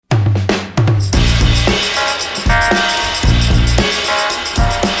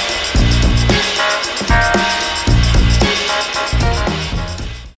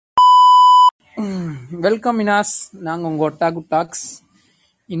Welcome மினாஸ், நாங்கள் உங்கள் ஒட்டாகு tax.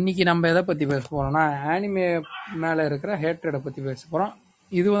 இன்னைக்கு நம்ம எதை பற்றி பேச போகிறோம்னா ஆனிமே மேலே இருக்கிற ஹேட்ரடை பற்றி பேச போகிறோம்.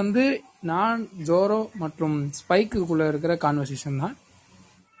 இது நான் ஜோரோ மற்றும் ஸ்பைக்குள்ளே இருக்கிற கான்வர்சேஷன் தான்.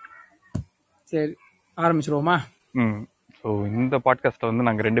 சரி, ஆரம்பிச்சிருவோமா? ஸோ இந்த பாட்காஸ்ட்டில்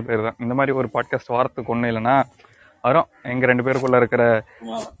நாங்கள் 2 பேர் தான். இந்த மாதிரி ஒரு பாட்காஸ்ட் வாரத்துக்கு ஒன்றும் இல்லைன்னா வரும் எங்கள் 2 பேருக்குள்ளே இருக்கிற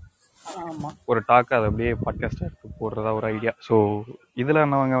ஒரு டாக் அதை அப்படியே பாட்காஸ்ட் எடுத்து போடுறதா ஒரு ஐடியா. ஸோ இதில்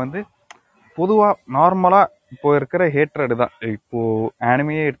நாங்கள் பொதுவாக நார்மலாக இப்போ இருக்கிற ஹேட்ரடு தான். இப்போது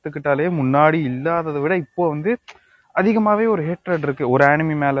ஆனிமையை எடுத்துக்கிட்டாலே முன்னாடி இல்லாததை விட இப்போ அதிகமாகவே ஒரு ஹேட்ரட் இருக்குது. ஒரு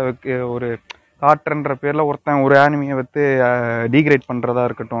ஆனிமி மேலே ஒரு காட்டுன்ற பேரில் ஒருத்தன் ஒரு ஆனிமியை டீக்ரேட் பண்ணுறதா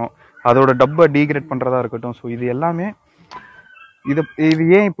இருக்கட்டும், அதோட டப்பை டீக்ரேட் பண்ணுறதா இருக்கட்டும். ஸோ இது எல்லாமே இது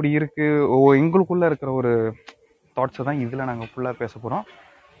ஏன் இப்படி இருக்குது, எங்களுக்குள்ளே இருக்கிற ஒரு தாட்ஸை தான் இதில் நாங்கள் ஃபுல்லாக பேச போகிறோம்.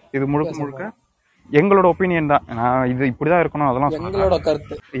 இது முழுக்க எங்களோட ஒப்பீனியன் தான். நான் இது இப்படிதான் இருக்கணும் அதெல்லாம் எங்களோட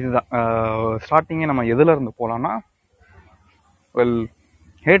கருத்து இதுதான். ஸ்டார்டிங்கே நம்ம எதுல இருந்து போலாம்னா,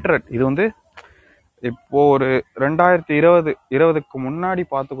 ஹேட்ரட் இது இப்போ ஒரு 2020க்கு முன்னாடி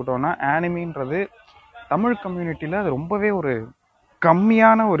பார்த்துக்கிட்டோம்னா ஆனிமின்றது தமிழ் கம்யூனிட்டியில அது ரொம்பவே ஒரு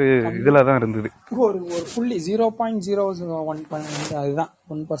கம்மியான ஒரு இதுல தான் இருந்தது. ஒரு புள்ளி 0.01 அதுதான்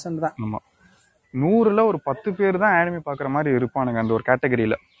 1% தான். ஆமா, 100ல் ஒரு 10 பேர் தான் ஆனிமி பாக்குற மாதிரி இருப்பானுங்க அந்த ஒரு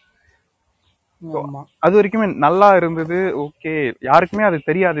கேட்டகரியில. அது வரைக்குமே நல்லா இருந்தது. ஓகே, யாருக்குமே அது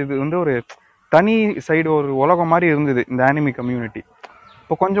தெரியாது. இது ஒரு தனி சைடு, ஒரு உலகம் மாதிரி இருந்தது இந்த ஆனிமி கம்யூனிட்டி.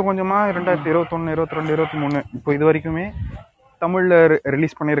 இப்போ கொஞ்சம் கொஞ்சமா 2021, 22, 23 இப்போ இது வரைக்குமே தமிழ்ல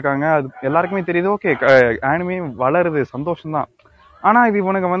ரிலீஸ் பண்ணியிருக்காங்க. அது எல்லாருக்குமே தெரியுது. ஓகே, ஆனிமி வளருது, சந்தோஷம்தான். ஆனா இது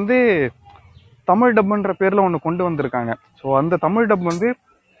இவனுங்க தமிழ் டப்புன்ற பேர்ல ஒன்று கொண்டு வந்திருக்காங்க. ஸோ அந்த தமிழ் டப்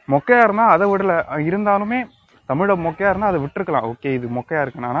மொக்கையா இருந்தா அதை விடல. இருந்தாலுமே தமிழ் டப் மொக்கையா இருந்தா அதை விட்டுருக்கலாம். ஓகே, இது மொக்கையா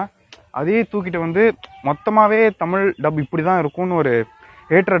இருக்குன்னா அதையே தூக்கிட்டு மொத்தமாவே தமிழ் டப் இப்படிதான் இருக்கும்னு ஒரு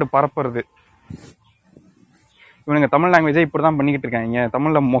ஹேட்ரட் பரப்புறது. இவனுங்க தமிழ் லாங்குவேஜை இப்படிதான் பண்ணிக்கிட்டு இருக்காங்க,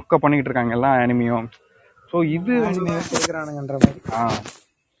 தமிழ்ல மொக்க பண்ணிக்கிட்டு இருக்காங்க எல்லாம் ஆனிமியும். ஸோ இது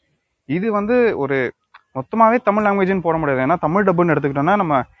ஒரு மொத்தமாவே தமிழ் லாங்குவேஜ்னு போட முடியாது. ஏன்னா தமிழ் டப்புன்னு எடுத்துக்கிட்டோம்னா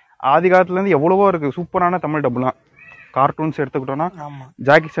நம்ம ஆதி காலத்துல இருந்து எவ்வளவோ இருக்கு சூப்பரான தமிழ் டப்புலாம். கார்ட்டூன்ஸ் எடுத்துக்கிட்டோம்னா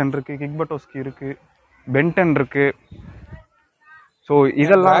ஜாக்கி சான் இருக்கு, கிக் பட்டோஸ்கி இருக்கு, பென்டன் இருக்கு. ஸோ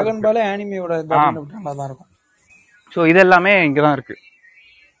இதெல்லாம் ஸோ இதெல்லாமே இங்கதான் இருக்கு.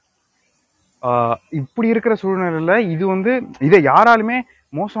 இப்படி இருக்கிற சூழ்நிலையில இது இதை யாராலுமே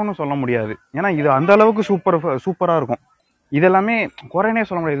மோசம்னு சொல்ல முடியாது. ஏன்னா இது அந்த அளவுக்கு சூப்பரா இருக்கும். இதெல்லாமே குறைனே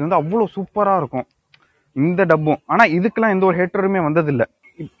சொல்ல முடியாது. இது அவ்வளவு சூப்பரா இருக்கும் இந்த டப்பும். ஆனா இதுக்கெல்லாம் எந்த ஒரு ஹேட்டருமே வந்ததில்லை.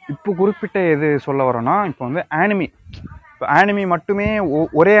 இப்போ குறிப்பிட்ட எது சொல்ல வரோம்னா, இப்போ ஆனிமி மட்டுமே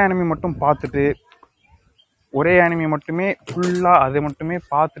ஒரே ஆனிமி மட்டும் பார்த்துட்டு, ஒரே ஆனிமி மட்டுமே ஃபுல்லா அதை மட்டுமே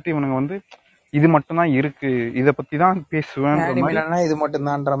பார்த்துட்டு இவனுங்க இது மட்டும்தான் இருக்கு, இத பத்தி தான் பேசுவேன், இது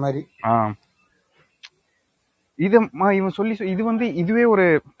மட்டும்தான்ற மாதிரி இது இவன் சொல்லி இதுவே ஒரு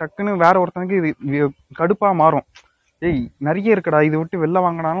டக்குன்னு வேற ஒருத்தனுக்கு இது கடுப்பா மாறும். ஏய் நிறைய இருக்குடா, இதை விட்டு வெளில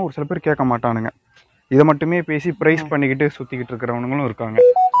வாங்கினாலும் ஒரு சில பேர் கேட்க மாட்டானுங்க. இதை மட்டுமே பேசி பிரைஸ் பண்ணிக்கிட்டு சுத்திக்கிட்டு இருக்கிறவனுங்களும் இருக்காங்க.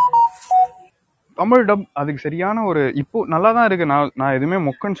 தமிழ் டப் அதுக்கு சரியான ஒரு இப்போ நல்லா தான் இருக்கு. நான் எதுவுமே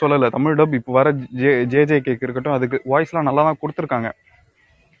மொக்கன்னு சொல்லலை. தமிழ் டப் இப்போ வர ஜே கேக் இருக்கட்டும், அதுக்கு வாய்ஸ்லாம் நல்லா தான் கொடுத்துருக்காங்க.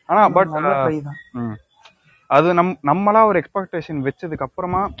 ஆனா பட் அது நம்மளா ஒரு எக்ஸ்பெக்டேஷன் வச்சதுக்கு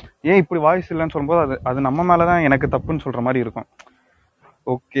அப்புறமா ஏன் இப்படி வாய்ஸ் இல்லைன்னு சொல்லும்போது அது நம்ம மேலதான் எனக்கு தப்புன்னு சொல்ற மாதிரி இருக்கும்.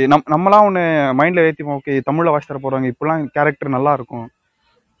 ஓகே, நம்மளா ஒன்று மைண்ட்ல ஏற்றிப்போம். ஓகே, தமிழ்ல வாய்ஸ் தர போறாங்க, இப்பெல்லாம் கேரக்டர் நல்லா இருக்கும்.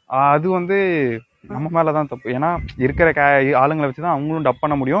 அது நம்ம மேலதான் தப்பு. ஏன்னா இருக்கிற ஆளுங்களை வச்சுதான் அவங்களும் டப்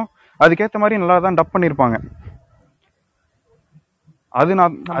பண்ண முடியும். அதுக்கேற்ற மாதிரி நல்லா தான் டப் பண்ணிருப்பாங்க. அது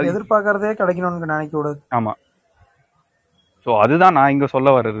நான் எதிர்பார்க்கறதே கிடைக்கணும்னு நினைக்க கூடாது. ஆமா, ஸோ அதுதான் நான் இங்க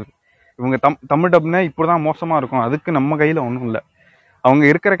சொல்ல வர்றது. இவங்க தமிழ் டப்னா இப்படிதான் மோசமா இருக்கும், அதுக்கு நம்ம கையில ஒன்றும் இல்லை. அவங்க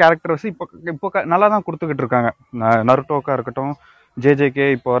இருக்கிற கேரக்டர்ஸ் இப்போ நல்லா தான் கொடுத்துக்கிட்டு இருக்காங்க. நருட்டோக்கா இருக்கட்டும், ஜேஜேகே,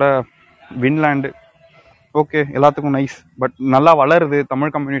 இப்போ வர வின்லாண்டு, ஓகே எல்லாத்துக்கும் நைஸ். பட் நல்லா வளருது.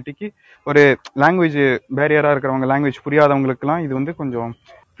 தமிழ் கம்யூனிட்டிக்கு ஒரு லாங்குவேஜ் பேரியரா இருக்கிறவங்க, லாங்குவேஜ் புரியாதவங்களுக்குலாம் இது கொஞ்சம்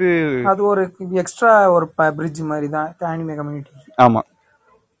அது ஒரு எக்ஸ்ட்ரா ஒரு பிரிட்ஜ் மாதிரி தான் ஆனிமே கம்யூனிட்டி. ஆமா,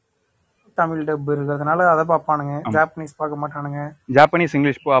 தமிழ் டப் இருக்கிறதுனால அதை பார்ப்பானுங்க, ஜாப்பனீஸ் பார்க்க மாட்டானுங்க. ஜாப்பனீஸ்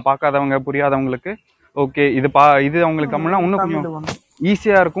இங்கிலீஷ் பார்க்காதவங்க, புரியாதவங்களுக்கு ஓகே இது அவங்களுக்கு தமிழ்னா இன்னும் கொஞ்சம்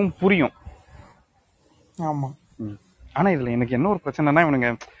ஈஸியா இருக்கும், புரியும். ஆமா, ஆனா இதுல எனக்கு என்ன ஒரு பிரச்சனைனா,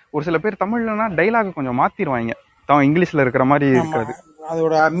 இவனுங்க ஒரு சில பேர் தமிழ்லனா டைலாக் கொஞ்சம் மாத்திடுவாங்க, இங்கிலீஷ்ல இருக்கிற மாதிரி இருக்காது,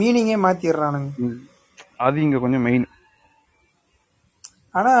 அதோட மீனிங்கே மாத்திடுறானுங்க. அது இங்க கொஞ்சம் மெயின்.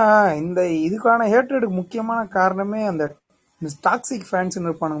 ஆனா இந்த இதுக்கான ஹேட்ரடுக்கு முக்கியமான காரணமே அந்த டாக்ஸிக் ஃபேன்ஸ்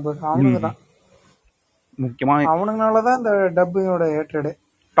இருப்பானுங்க, அவனுங்க தான் முக்கியமா. அவனுங்கனாலதான் இந்த டப்பிங்கோட ஹேட்ரடு.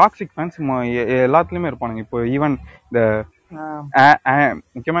 டாக்ஸிக் ஃபேன்ஸ் எல்லாத்துலயுமே இருப்பானுங்க. இப்போ ஈவன் இந்த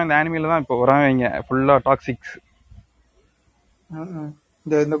முக்கியமா இந்த ஆனிமில தான் இப்போ வரவங்க ஃபுல்லா டாக்ஸிக்ஸ்.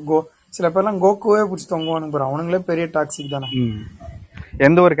 இந்த சில பேர்லாம் கோகுவே பிடிச்சி தொங்குவானுங்க பாரு, அவனுங்களே பெரிய டாக்ஸிக் தானே.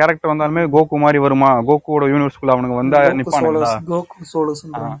 எந்த ஒரு கேரக்டர் வந்தாலுமே கோகு மாதிரி வருமா, கோகுவோட யூனிவர்ஸ்குள்ள அவனுக்கு வந்தா நிப்பானுங்களா, கோகு சோலோஸ்.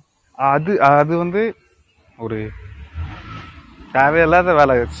 அது வந்து ஒரு தேவையில்லாத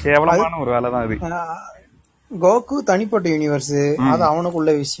வேலை, கேவலமான ஒரு வேலை தான் அது. கோகு தனிப்பட்ட யூனிவர்ஸ், அது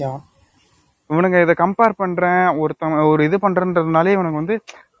அவனுக்குள்ள விஷயம். இவனுங்க இதை கம்பேர் பண்றேன் ஒரு இது பண்றதுனாலே இவனுக்கு வந்து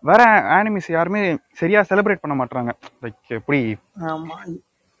வேற ஆனிமிஸ் யாருமே சரியா செலிப்ரேட் பண்ண மாட்டாங்க. லைக் எப்படி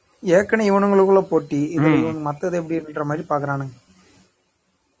ஏற்கனவே இவனுங்களுக்குள்ள போட்டி, மத்தது எப்படின்ற மாதிரி பாக்குறானுங்க.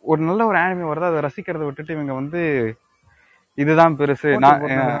 ஒரு நல்ல ஒரு ஆனிமி வருது, அதை ரசிக்கிறத விட்டுட்டு இவங்க வந்து இதுதான் பெருசு, நான்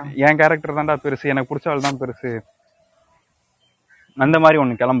என் கேரக்டர் தான்டா பெருசு, எனக்கு பிடிச்ச ஆள் தான் பெருசு, அந்த மாதிரி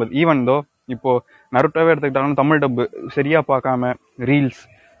ஒண்ணு கிளம்புது. ஈவன் தோ இப்போ நருட்டோவே எடுத்துக்கிட்டாலும் தமிழ் டப்பு சரியா பார்க்காம ரீல்ஸ்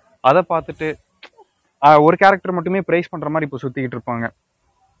அதை பார்த்துட்டு ஒரு கேரக்டர் மட்டுமே பிரைஸ் பண்ற மாதிரி இப்போ சுத்திக்கிட்டு இருப்பாங்க.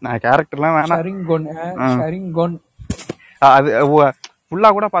 நான் கேரக்டர்லாம் வேணாம், அது ஃபுல்லா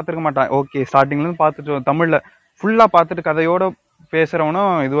கூட பாத்துருக்க மாட்டான். ஓகே ஸ்டார்டிங்ல இருந்து பாத்துட்டு தமிழ்ல ஃபுல்லா பாத்துட்டு கதையோட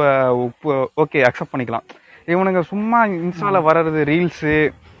பேசுறவனும் இதுவ ஓகே அக்செப்ட் பண்ணிக்கலாம். இவனுங்க சும்மா இன்ஸ்டால வர்றது ரீல்ஸ்,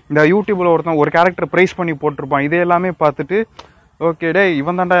 இந்த யூடியூப்ல ஒருத்தன் ஒரு கேரக்டர் பிரைஸ் பண்ணி போட்டிருப்பான், இது எல்லாமே பார்த்துட்டு ஓகே டே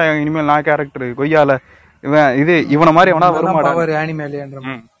இவன் தான்டா இனிமேல் நான் கேரக்டர் கொய்யால, இவன் இது இவனை மாதிரி எவனா வருமாடா,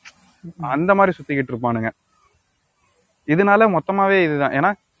 அந்த மாதிரி சுத்திக்கிட்டு இருப்பானுங்க. இதனால மொத்தமாவே இதுதான்.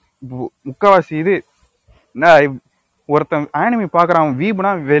 ஏன்னா முக்காவாசி இது ஒருத்தன் ஆனிமி பாக்குறான்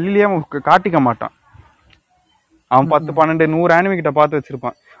வீபுனா வெளியிலேயே காட்டிக்க மாட்டான். அவன் 10, 12, 100 ஆனிமி கிட்ட பார்த்து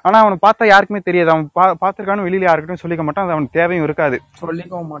வச்சிருப்பான். ஆனா அவனை பார்த்தா யாருக்குமே தெரியாது, அவன் பாத்துருக்கானு வெளியில யாருக்கிட்டும் சொல்லிக்க மாட்டான், அது அவனுக்கு தேவையும் இருக்காது,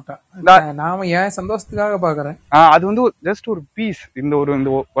 சொல்லிக்கவும் மாட்டான். நாம ஏன் சந்தோஷத்துக்காக பாக்குறேன், அது வந்து ஜஸ்ட் ஒரு பீஸ். இந்த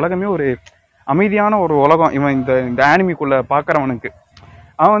உலகமே ஒரு அமைதியான ஒரு உலகம். இவன் இந்த ஆனிமிக்குள்ள பாக்குறவனுக்கு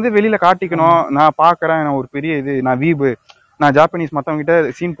அவன் வந்து வெளியில காட்டிக்கணும், நான் பாக்குறேன், நான் ஒரு பெரிய இது, நான் வீபு, நான் ஜாப்பனீஸ், மத்தவங்க கிட்ட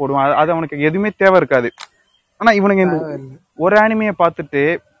சீன் போடுவேன், அது அவனுக்கு எதுவுமே தேவை இருக்காது. ஆனா இவனுங்க இந்த ஒரு ஆனிமையை பார்த்துட்டு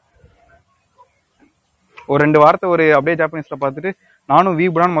ஒரு 2 வாரத்தை ஒரு அப்படியே ஜாப்பனீஸ்ல பார்த்துட்டு நானும்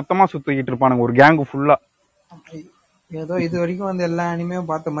வீபுடான்னு மொத்தமா சுத்திக்கிட்டு இருப்பானுங்க, ஒரு கேங்கு ஃபுல்லா. ஏதோ இது வரைக்கும் வந்து எல்லா அனிமையும்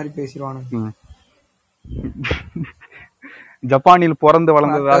பார்த்த மாதிரி பேசிடுவானுங்க. ஜப்பானில் பிறந்து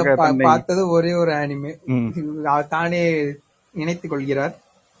வளர்ந்ததாக பார்த்தது ஒரே ஒரு அனிமே, தானே நினைத்துக் கொள்கிறார்.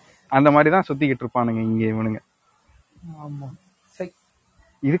 அந்த மாதிரிதான் சுத்திக்கிட்டு இருப்பானுங்க இங்க இவனுங்க. ஆமா.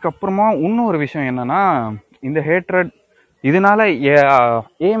 இதுக்கப்புறமா இன்னொரு விஷயம் என்னன்னா, இந்த ஹேட்ரட் இதனால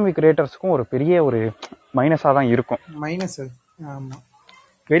ஏஎம்வி கிரியேட்டர்ஸ்க்கும் ஒரு பெரிய ஒரு மைனஸா தான் இருக்கும். மைனஸ், ஆமா,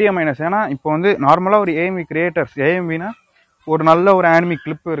 பெரிய மைனஸ். ஏன்னா இப்போ வந்து நார்மலா ஒரு ஏஎம்வி கிரியேட்டர்ஸ், ஏஎம்வினா ஒரு நல்ல ஒரு ஆனிமி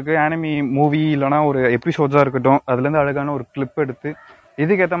கிளிப் இருக்கு, ஆனிமி மூவி இல்லைனா ஒரு எபிசோட்ஸா இருக்கட்டும், அதுல இருந்து அழகான ஒரு கிளிப் எடுத்து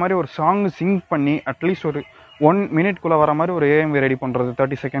இதுக்கேற்ற மாதிரி ஒரு சாங் சிங் பண்ணி அட்லீஸ்ட் ஒரு 1 மினிட்குள்ள வர மாதிரி ஒரு ஏஎம்வி ரெடி பண்றது,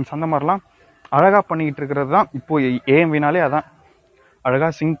 30 செகண்ட்ஸ் அந்த மாதிரிலாம் அழகா பண்ணிக்கிட்டு இருக்கிறது தான் இப்போ ஏஎம்வினாலே. அதான் அழகா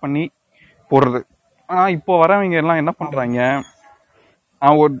சிங் பண்ணி போடுறது. ஆனா இப்போ வரவங்க எல்லாம் என்ன பண்றாங்க,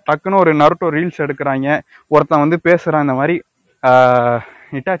 ஒரு டக்குன்னு ஒரு நருட்டோ ரீல்ஸ் எடுக்கிறாங்க, ஒருத்தன் வந்து பேசுறான் இந்த மாதிரி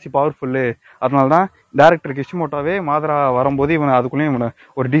இட்டாச்சி பவர்ஃபுல்லு, அதனாலதான் டைரக்டர் கிஷிமோட்டோவே மாதரா வரும்போது இவனை அதுக்குள்ளேயும் இவனை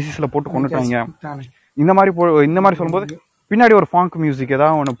ஒரு டிசீஸ்ல போட்டு கொண்டுட்டாங்க, இந்த மாதிரி சொல்லும்போது பின்னாடி ஒரு ஃபாங்க் மியூசிக்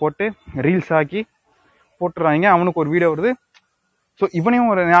ஏதாவது ஒன்று போட்டு ரீல்ஸ் ஆக்கி போட்டுறாங்க, அவனுக்கு ஒரு வீடியோ வருது. ஸோ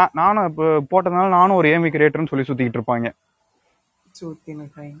இவனையும் ஒரு நானும் இப்போ போட்டதுனால நானும் ஒரு ஏஎம்வி கிரியேட்டர்னு சொல்லி சுத்திக்கிட்டு இருப்பாங்க.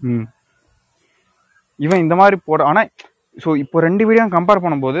 இவன் இந்த மாதிரி போட. ஆனா ஸோ இப்போ 2 வீடியோ கம்பேர்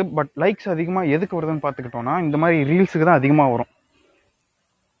பண்ணும்போது பட் லைக்ஸ் அதிகமா எதுக்கு வருதுன்னு பாத்துக்கிட்டோம்னா இந்த மாதிரி ரீல்ஸுக்கு தான் அதிகமா வரும்.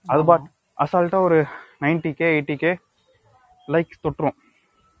 அது பட் அசால்ட்டா ஒரு 90K 80K லைக்ஸ் தொட்டுரும்.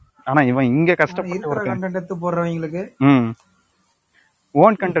 ஆனா இவன் இங்க கஷ்டப்பட்டு ஒரு கண்டென்ட் எடுத்து போடுறவங்களுக்கு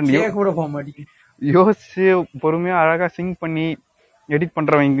ஓன் கண்டென்ட் கூட போக மாட்டேங்குது. யோசிச்சு பொறுமையா அழகா சிங் பண்ணி எடிட்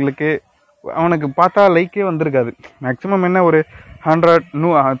பண்றவங்களுக்கு அவனுக்கு பார்த்தா லைக்கே வந்திருக்காது. மேக்சிமம் என்ன ஒரு 100,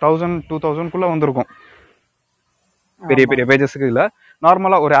 1000, 2000 வந்திருக்கும். பெரிய பெரிய பேஜஸ்க்கு இல்ல,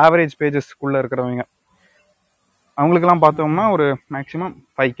 நார்மலா ஒரு ஆவரேஜ் பேஜஸ்க்குள்ள இருக்கிறவங்க அவங்களுக்கு எல்லாம் பார்த்தோம்னா ஒரு மேக்சிமம்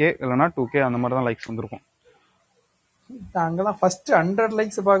 5K இல்லைன்னா 2K அந்த மாதிரி தான் லைக்ஸ் வந்திருக்கும். நாங்கெல்லாம் ஃபர்ஸ்ட் 100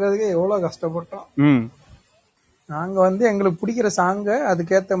 லைக்ஸ் பார்க்கறதுக்கு எவ்வளவு கஷ்டப்பட்டோம். நாங்க வந்து எங்களுக்கு பிடிக்கிற சாங்க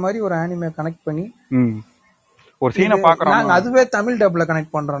அதுக்கேத்த மாதிரி ஒரு அனிமே கனெக்ட் பண்ணி ஒரு சீனை பாக்குறோம், நாங்க அதுவே தமிழ் டப்ல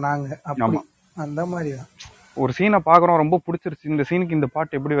கனெக்ட் பண்றோம் நாங்க. அப்படி அந்த மாதிரி தான் ஒரு சீனை பாக்குறோம், ரொம்ப பிடிச்சிருச்சு, இந்த சீனுக்கு இந்த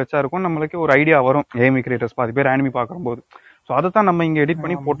பாட்டு எப்படி வச்சா இருக்கும் நம்மளுக்கு ஒரு ஐடியா வரும். ஏஎம்வி கிரியேட்டர்ஸ் பாதி பேர் அனிமி பாக்குற போது ஸோ அதை தான் நம்ம இங்க எடிட்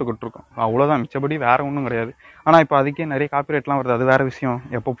பண்ணி போட்டுக்கிட்டு இருக்கோம், அவ்வளவுதான், மிச்சபடி வேற ஒன்றும் கிடையாது. ஆனா இப்ப அதுக்கே நிறைய காப்பிரைட்லாம் வருது, அது வேற விஷயம்,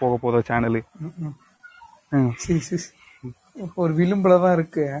 எப்போ போக போதோ சேனலு ஒரு விளிம்புலதான்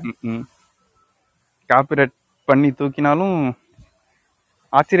இருக்கு. காப்பிரைட் பண்ணி தூக்கினாலும்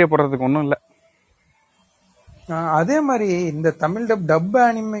ஆச்சரியப்படுறதுக்கு ஒன்றும் இல்லை. அதே மாதிரி இந்த தமிழ் டப்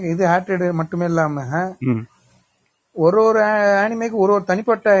அனிமே இது ஹேட்டட் மட்டுமே இல்லாம ஒரு ஒரு ஆனிமேக்கு ஒரு ஒரு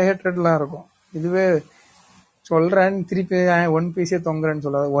தனிப்பட்ட ஹேட்ரட்லாம் இருக்கும். இதுவே சொல்றேன் திருப்பி ஒன் பீஸே தொங்குறேன்னு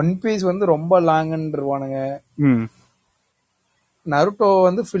சொல்லாது. ஒன் பீஸ் வந்து ரொம்ப லாங்குன்றுவானுங்க, ம் நருட்டோ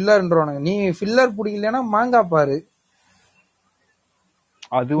வந்து ஃபில்லர்ன்றவானுங்க. நீ ஃபில்லர் பிடிக்கலன்னா மாங்கா பாரு.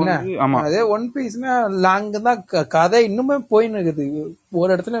 அது என்ன வந்து ஆமா. அதே ஒன் பீஸ்னா லாங் தான், கதை இன்னுமே போயின்னு இருக்குது, ஒரு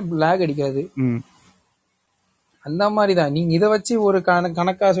இடத்துல லாக் அடிக்காது. ம் அந்த மாதிரி தான் நீங்க இதை வச்சு ஒரு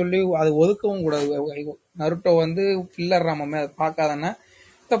கணக்கா சொல்லி அதை ஒதுக்கவும் கூடாது. நருட்டோ வந்து ஃபில்லர் ராமமே அதை பார்க்காதன்னா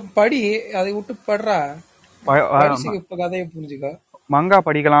படி, அதை விட்டு படுறா, படிச்சு இப்ப கதையை புரிஞ்சுக்க. மங்கா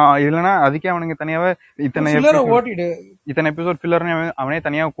படிக்கலாம், இல்லைன்னா அதுக்கே அவனுங்க தனியாவே இத்தனை ஓட்டிடு, இத்தனை எபிசோட் ஃபில்லர்னு அவனே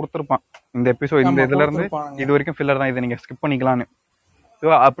தனியா கொடுத்துருப்பான். இந்த எபிசோட் இந்த இதுல இருந்து இது வரைக்கும் ஃபில்லர் தான், இதை நீங்க ஸ்கிப் பண்ணிக்கலாம்னு.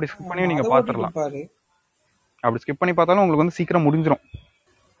 அப்படி ஸ்கிப் பண்ணி நீங்க பாத்துரலாம். அப்படி ஸ்கிப் பண்ணி பார்த்தாலும் உங்களுக்கு வந்து சீக்கிரம் முடிஞ்சிடும்.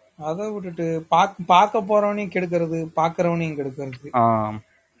 அதை விட்டுட்டு பார்க்க போறவனையும் கெடுக்கிறது, பாக்குறவனையும் கெடுக்கிறது,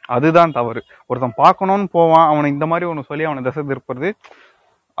 அதுதான் தவறு. ஒருத்தன் பார்க்கணும்னு போவான், அவனை இந்த மாதிரி ஒண்ணு சொல்லி அவனை திசை திருப்புறது,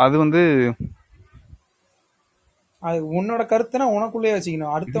 அது வந்து அது உன்னோட கருத்துனா உனக்குள்ளேயே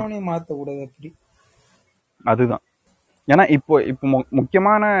வச்சுக்கணும், அடுத்தவனையும் மாத்த கூடாது. அப்படி அதுதான். ஏன்னா இப்போ இப்போ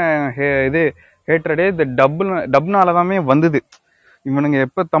முக்கியமான இது ஹேட்ரடே இந்த டப்னாலதாமே வந்தது. இவனுங்க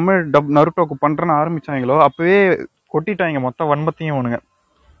எப்ப தமிழ் டப் நருட்டோக்கு பண்றேன்னு ஆரம்பிச்சாங்களோ அப்பவே கொட்டிட்டாங்க மொத்த வன்பத்தையும் இவனுங்க.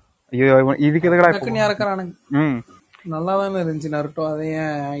 இதுக்கு எதுக்கடா இறக்குறானுங்க. நல்லா தானே இருந்துச்சு நருட்டோ, அதை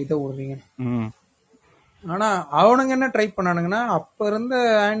ஏன் இதை விடுறீங்க? ஆனா அவனுங்க என்ன ட்ரை பண்ணானுங்கன்னா, அப்ப இருந்த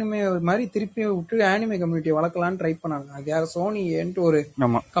ஆனிமே மாதிரி திருப்பி விட்டு ஆனிமே கம்யூனிட்டியை வளர்க்கலான்னு ட்ரை பண்ணானுங்க. அது யார், சோனி ஏன்ட்டு ஒரு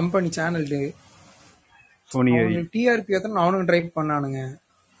கம்பெனி சேனல், டிஆர்பி எத்தனை அவனுங்க ட்ரை பண்ணானுங்க.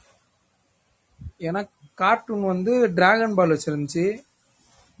 ஏன்னா கார்ட்டூன் வந்து டிராகன் பால் வச்சிருந்துச்சு,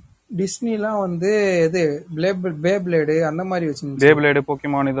 டிஸ்னிலாம் வந்து இது பேப்ளேடு அந்த மாதிரி வச்சிருந்துச்சு, பேப்ளேடு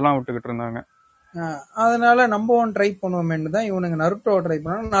போக்கிமான் இதெல்லாம் விட்டுக்கிட்டு இருந்தாங்க. அதனால நம்ம ஒன் ட்ரை பண்ணுவோமேன்னு தான் இவனுங்க நருட்டோ ட்ரை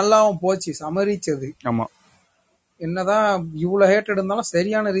பண்ணாங்க. நல்லாவும் போச்சு, செம ரீச் அது. ஆமா, என்னதான் இவ்வளவு ஹேட்டட் இருந்தாலும்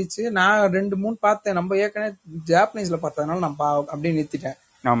சரியான ரீச். நான் 2-3 பார்த்தேன், நம்ம ஏற்கனவே ஜாப்பனீஸ்ல பார்த்ததுனால நான் அப்படியே நிறுத்திட்டேன்.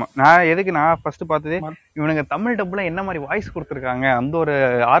 ஆமா, நான் ஃபர்ஸ்ட் பார்த்ததே இவனுங்க தமிழ் டப்ல என்ன மாதிரி வாய்ஸ் கொடுத்துருக்காங்க அந்த ஒரு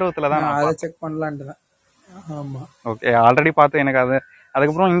ஆர்வத்துல தான் அதை செக் பண்ணலான்ட்டு தான். ஆமா, ஓகே, ஆல்ரெடி பார்த்தேன். எனக்கு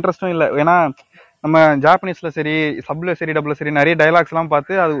அதுக்கப்புறம் இன்ட்ரெஸ்டும் இல்லை. ஏன்னா நம்ம ஜாப்பனீஸ்ல சரி, சப்ல சரி, டப்ல சரி நிறைய டைலாக்ஸ் எல்லாம்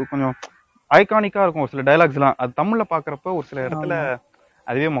பார்த்து அது கொஞ்சம் ஐகானிக்கா இருக்கும். ஒரு சில டைலாக்ஸ் எல்லாம் அது தமிழ்ல பாக்குறப்ப ஒரு சில இடத்துல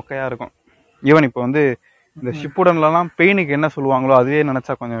அதுவே மொக்கையா இருக்கும். ஈவன் இப்போ வந்து இந்த ஷிப்புடன்ல எல்லாம் பெயினுக்கு என்ன சொல்லுவாங்களோ அதுவே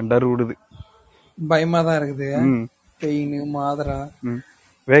நினைச்சா கொஞ்சம் டர் விடுது, பயமா தான் இருக்குது. Pain, மாதரா,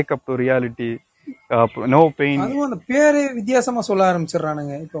 wake up to reality, no pain, அதுவும் அந்த பேரே வித்தியாசமா சொல்ல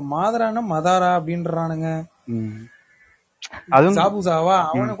ஆரம்பிச்சிடறானுங்க. இப்ப மாதரானா மதாரா அப்படின்றானுங்க, அதுவும் சாபுசாவா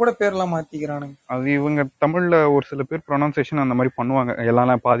அவனை கூட பேர்லாம் மாத்திக்கிறானுங்க. அது இவங்க தமிழ்ல ஒரு சில பேர் ப்ரொனன்சியேஷன் அந்த மாதிரி பண்ணுவாங்க,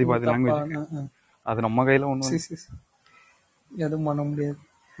 எல்லாம் பாதி லாங்குவேஜ். அது நம்ம கையில ஒண்ணு எதுவும் பண்ண முடியாது.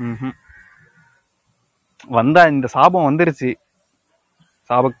 வந்தா இந்த சாபம் வந்துருச்சு,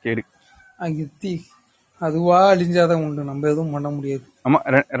 சாபக்கேடு அதுவா அழிஞ்சாதான் உண்டு, நம்ம எதுவும் பண்ண முடியாது. ஆமா,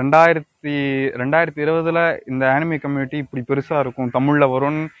 2020 இந்த ஆனிமே கம்யூனிட்டி இப்படி பெருசா இருக்கும், தமிழ்ல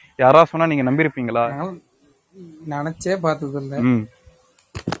வரும்னு யாரா சொன்னா நீங்க நம்பிருப்பீங்களா? நினைச்சே பார்த்தது இல்ல,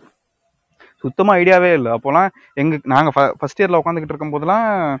 சுத்தமா ஐடியாவே இல்லை. அப்போலாம் நாங்க ஃபர்ஸ்ட் இயர்ல உட்காந்துக்கிட்டு இருக்கும் போதெல்லாம்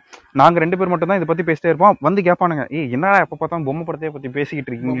நாங்க 2 பேர் மட்டும் தான் இதை பத்தி பேசிட்டே இருப்போம். வந்து கேட்பானுங்க, என்னடா எப்ப பார்த்தாலும் பொம்மை படத்தையே பத்தி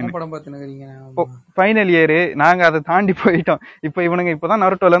பேசிக்கிட்டு இருக்கீங்க. ஃபைனல் இயர் நாங்க அதை தாண்டி போயிட்டோம். இப்ப இவனுங்க இப்பதான்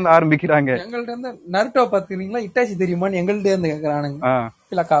நருட்டோல இருந்து ஆரம்பிக்கிறாங்க. எங்கள்ட்ட இருந்து நருட்டோ பாத்துக்கிறீங்களா, இட்டாச்சி தெரியுமான்னு எங்கள்ட்ட இருந்து கேக்குறானுங்க.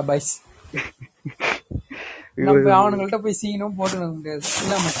 இல்லக்கா பாய்ஸ், அவனுங்கள்ட்ட போய் சீனும் போட்டு முடியாது.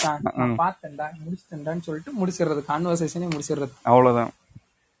 இல்ல மச்சான் நான் பார்த்தேன்டா முடிச்சிட்டேன்டான்னு சொல்லிட்டு முடிச்சிடுறது, கான்வர்சேஷனே முடிச்சிடுறது, அவ்வளவுதான்.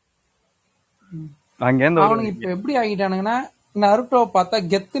 அவனுங்க இப்ப எப்படி ஆகிட்டானுங்கன்னா, நருட்டோ பார்த்தா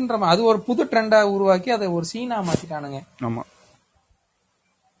கெத்துன்ற அது ஒரு புது ட்ரெண்டா உருவாக்கி அதை ஒரு சீனா மாத்திட்டானுங்க. ஆமா,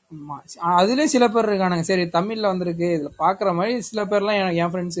 அதுலயே சில பேர் இருக்கானுங்க, சரி தமிழ்ல வந்திருக்கு இதுல பாக்குற மாதிரி சில பேர்லாம்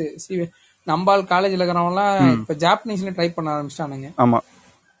என் ஃப்ரெண்ட்ஸ் நம்பால் காலேஜ்ல இருக்கிறவங்கலாம் இப்ப ஜாப்பனீஸ்ல ட்ரை பண்ண ஆரம்பிச்சிட்டானுங்க. ஆமா,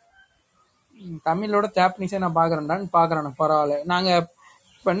 தமிழோட ஜாப்பனீஸே நான் பாக்குறேன்டான்னு பாக்குறானு, பரவாயில்ல. நாங்க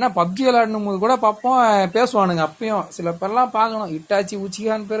இப்ப என்ன பப்ஜி விளையாடணும் போது கூட பார்ப்போம், பேசுவானுங்க. அப்பயும் சில பேர்லாம் பாக்கணும், இட்டாச்சி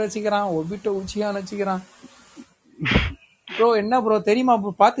உச்சிகான்னு பேர் வச்சுக்கிறான், ஒபிட்டோ உச்சிகான்னு வச்சுக்கிறான். ப்ரோ என்ன ப்ரோ தெரியுமா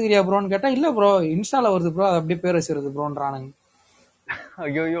ப்ரோ, பாத்துக்கிறியா ப்ரோன்னு கேட்டா இல்ல ப்ரோ இன்ஸ்டால வருது ப்ரோ, அது அப்படியே பேர் வச்சிருது ப்ரோன்றானுங்க.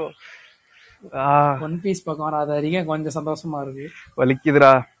 ஐயோ, ஒன் பீஸ் பக்கம் வராது அதிகம், கொஞ்சம் சந்தோஷமா இருக்கு,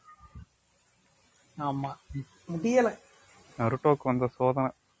 வலிக்குதுடா. ஆமா, முடியல. நருட்டோக்கு வந்த சோதனை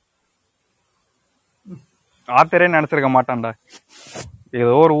ஆத்தரே நினைச்சிருக்க மாட்டான்டா.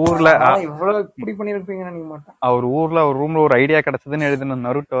 ஏதோ ஒரு ஊர்ல இப்படி பண்ணிருப்பீங்கன்னு நினைக்க மாட்டேன். அவர் ஊர்ல ஒரு ரூம்ல ஒரு ஐடியா கிடைச்சதுன்னு எழுதின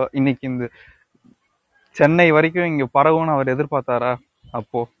நருட்டோ இன்னைக்கு இந்த சென்னை வரைக்கும் இங்க பரவும்னு அவர் எதிர்பார்த்தாரா?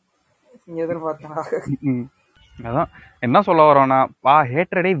 அப்போ எதிர்பார்த்தா அதான் என்ன சொல்ல வரோம்னா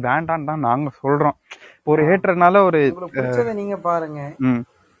ஹேட்ரடே வேண்டான்னு தான் நாங்க சொல்றோம். ஒரு ஹேட்ரட்னால ஒரு உங்களுக்கு பிடிச்சதை நீங்க பாருங்க.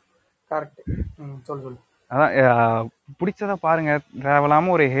 கரெக்ட். சொல்லு சொல்லு. அதான் பிடிச்சத பாருங்க.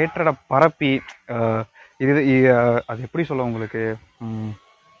 தேவையில்லாம ஒரு ஹேட்ரட பரப்பி அது எப்படி சொல்ல உங்களுக்கு,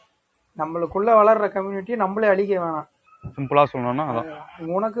 நம்மளுக்குள்ள வளர்ற கம்யூனிட்டி நம்மளே அழிக்க வேணாம். சிம்பிளா சொல்லணும்னா அதான்.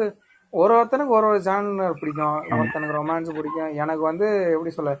 உனக்கு ஒருத்தனுக்கு ஒரு ஜானர் பிடிக்கும். ஒருத்தனுக்கு ரொமான்ஸ் பிடிக்கும். எனக்கு வந்து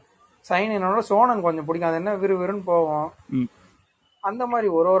எப்படி சொல்ல, சைன் என்னோட சோனன் கொஞ்சம் பிடிக்கும். அது என்ன விறுவிறுன்னு போவோம். அந்த மாதிரி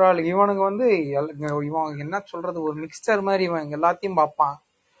ஒரு ஆள் இவனுக்கு வந்து இவன் என்ன சொல்றது, ஒரு மிக்சர் மாதிரி இவன் எல்லாத்தையும் பார்ப்பான்.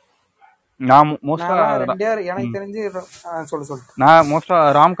 நான் மோஸ்டா எனக்கு தெரிஞ்சு சொல்லு நான் மோஸ்டா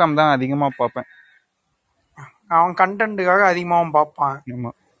ராம்காம் தான் அதிகமா பார்ப்பேன். அவன் கண்டென்ட்டுக்காக அதிகமாகவும் பார்ப்பான்.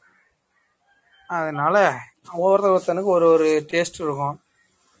 அதனால ஒருத்தனுக்கு ஒரு ஒரு டேஸ்ட் இருக்கும்.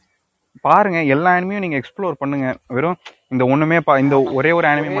 பாருங்க, எல்லா அனிமையும் நீங்க எக்ஸ்ப்ளோர் பண்ணுங்க. வெறும் இந்த ஒண்ணுமே இந்த ஒரே ஒரு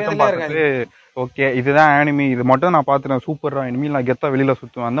அனிமி மட்டும் பார்த்துட்டு ஓகே இதுதான் அனிமி, இது மட்டும் நான் பார்த்துட்டேன் சூப்பரா அனிமி நான் கெத்தா வெளியில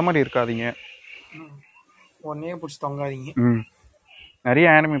சுத்துவேன் அந்த மாதிரி இருக்காதீங்க. ஒன்னே பிடிச்சி தொங்காதீங்க. நிறைய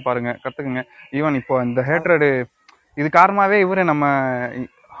அனிமி பாருங்க, கத்துக்குங்க. ஈவன் இப்போ இந்த ஹேட்ரடு இது காரணமாவே இவரு நம்ம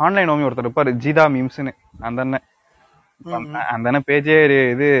ஆன்லைன் ஓமி ஒருத்தர் இருப்பாரு, ஜீதா மீம்ஸ்னு. அந்த அண்ணன் பேஜே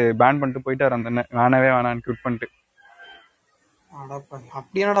இது பேன் பண்ணிட்டு போயிட்டாரு. அந்த அண்ணன் வேணவே வேணான்னு க்யூட் பண்ணிட்டு.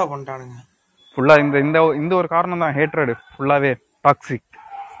 அப்படி என்னடா பண்ணிட்டானுங்க ஃபுல்லா இந்த ஒரு காரணம் தான். ஹேட்ரடு ஃபுல்லாவே டாக்ஸிக்.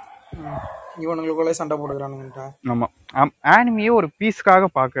 இவனுங்களுக்குள்ளே சண்டை போடுறானுங்கடா. ஆமா, ஆனிமியே ஒரு பீஸ்க்காக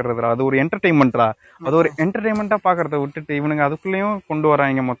பாக்குறதுடா, அது ஒரு என்டர்டெயின்மெண்ட்ரா. அது ஒரு என்டர்டெயின்மெண்டா பாக்குறத விட்டுட்டு இவனுங்க அதுக்குள்ளேயும் கொண்டு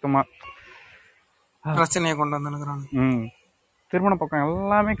வராங்க மொத்தமா பிரச்சனையை கொண்டு வந்துருக்காங்க. திருமண பக்கம்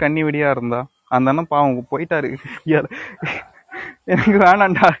எல்லாமே கண்ணி வெடியா இருந்தா அந்த அண்ணன் பாவம் போயிட்டாரு. எனக்கு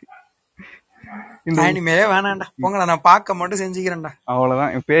வேணாண்டா, வேணாண்டா போங்கடா, நான் பார்க்க மட்டும் செஞ்சுக்கிறேன்டா.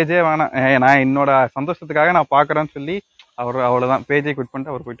 அவ்வளவுதான், பேஜே வேணாம், நான் என்னோட சந்தோஷத்துக்காக நான் பாக்குறேன்னு சொல்லி அவ்வளவுதான் பேஜே குவிட்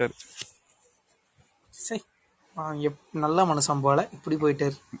பண்ணிட்டு அவர் போயிட்டாரு. நல்ல மனுஷன் போல இப்படி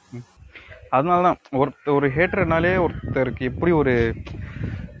போயிட்டாரு. அதனாலதான் ஒரு ஹேட்டர்னாலே ஒருத்தருக்கு எப்படி ஒரு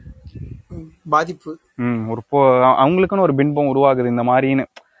பாதிப்பு, ஒரு அவங்களுக்குன்னு ஒரு பின்பம் உருவாகுது இந்த மாதிரின்னு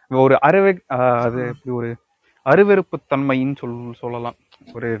ஒரு அது எப்படி ஒரு அருவெறுப்பு தன்மைன்னு சொல்லலாம்.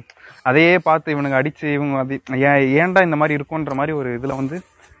 ஒரு அதையே பார்த்து இவனுங்க அடிச்சு இவங்க அது ஏன்டா இந்த மாதிரி இருக்கும்ன்ற மாதிரி ஒரு இதுல வந்து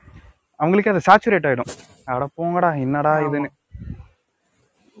அவங்களுக்கு அது சாச்சுரேட் ஆயிடும். அட போங்கடா என்னடா இதுன்னு.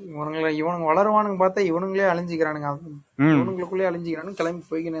 இவனுங்க வளருவானுங்க பார்த்தா இவனுங்களே அழிஞ்சிக்கிறானுங்க. இவனுங்களுக்குள்ளே அழிஞ்சிக்கிறானு கிளம்பி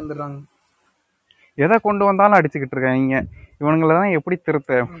போய்க்கு நேர்ந்துடுறாங்க. எதை கொண்டு வந்தாலும் அடிச்சுக்கிட்டு இருக்காங்க. இவனுங்களதான் எப்படி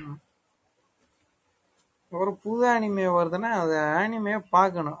திருத்த? ஒரு புது அனிமே வருதுன்னா அது அனிமே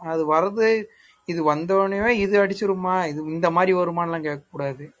பார்க்கணும். அது வருது, இது வந்தோடனே இது அடிச்சிருமா, இது இந்த மாதிரி வருமானலாம் கேட்க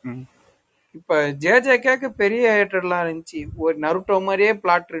கூடாது. இப்ப ஜேஜேகேக்கு பெரிய ஏற்றலாம் இருந்துச்சு. ஒரு நருட்டோ மாதிரியே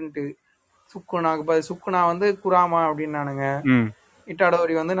பிளாட் இருந்துட்டு, சுக்குனா வந்து குராமா அப்படின்னானுங்க,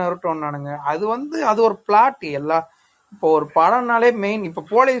 இட்டாடோரி வந்து நருட்டோன்னானுங்க. அது ஒரு பிளாட். இப்போ ஒரு படம்னாலே மெயின், இப்ப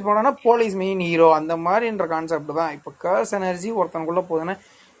போலீஸ் படம்னா போலீஸ் மெயின் ஹீரோ அந்த மாதிரின்ற கான்செப்ட் தான். இப்ப கர்ஸ் எனர்ஜி ஒருத்தனுக்குள்ள போகுதுன்னா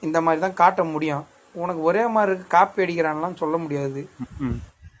இந்த மாதிரி தான் காட்ட முடியும். உனக்கு ஒரே மாதிரி இருக்கு காப்பி அடிக்கிறான்லாம் சொல்ல முடியாது.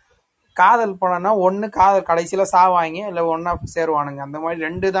 காதல் படம்னா ஒண்ணு காதல் கடைசியில சாவாங்க, இல்ல ஒன்னா சேருவானுங்க. அந்த மாதிரி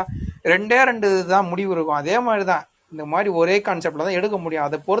ரெண்டு தான் முடிவு இருக்கும். அதே மாதிரிதான் இந்த மாதிரி ஒரே கான்செப்ட்ல தான் எடுக்க முடியும்.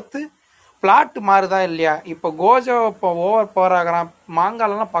 அதை பொறுத்து பிளாட் மாறுதா இல்லையா. இப்ப கோஜோ இப்போ ஓவர் பவர் ஆகிறான்,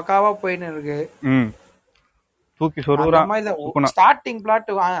 மாங்காலாம் பக்காவா போயின்னு இருக்கு. ஸ்டார்டிங்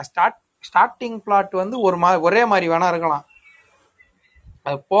பிளாட் வந்து ஒரே மாதிரி வேணா இருக்கலாம்.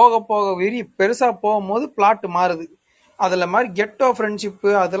 அது போக போக பெருசா போகும்போது பிளாட் மாறுது. அதுல மாதிரி கெட்டோ ஃப்ரெண்ட்ஷிப்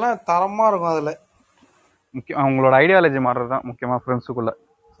அதெல்லாம் தரமா இருக்கும். அதுல அவங்களோட ஐடியாலஜி மாறுறதுதான் முக்கியமா ஃப்ரெண்ட்ஸுக்குள்ள.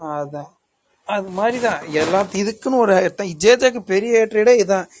 அதான் அது மாதிரிதான் எல்லாத்தையும். இதுக்குன்னு ஒரு ஜேஜேக்கு பெரிய ஏற்றே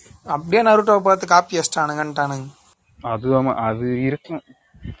இதான். அப்படியே நருட்டோவை பார்த்து காப்பி அடிச்சிட்டானுங்கன்ட்டானுங்க. அது இருக்கும்.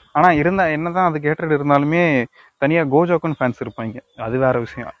 ஆனா என்னதான் அதுக்கு ஏற்றது இருந்தாலுமே தனியா கோஜோக்குன்னு ஃபேன்ஸ் இருப்பாங்க, அது வேற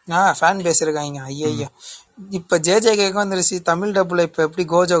விஷயம். ஃபேன் பேஸ் இருக்காங்க. ஐயா இப்ப ஜேஜேகேக்கு வந்துருச்சு தமிழ் டப்புல. இப்ப எப்படி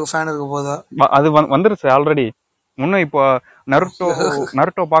கோஜோக்கு ஃபேன் இருக்க போதோ அது வந்துருச்சு ஆல்ரெடி. இன்னும் இப்போ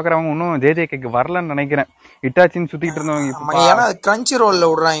நருட்டோ பாக்குறவங்க இன்னும் ஜேஜேகேக்கு வரலன்னு நினைக்கிறேன். இட்டாச்சின்னு சுத்திட்டு இருந்தவங்க, ஏன்னா கிரன்ச்சி ரோல்ல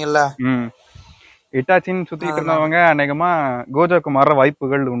விடுறாங்கல்ல, இட்டாச்சின்னு சுத்திட்டு இருந்தவங்க அநேகமா கோஜோக்கு மாற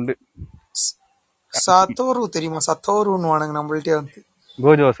வாய்ப்புகள் உண்டு. சத்தோரு தெரியுமா, சத்தோருன்னு வானுங்க நம்மள்ட்டே வந்து.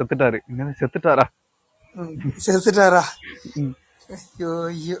 கோஜோ செத்துட்டாரு. செத்துட்டாரா?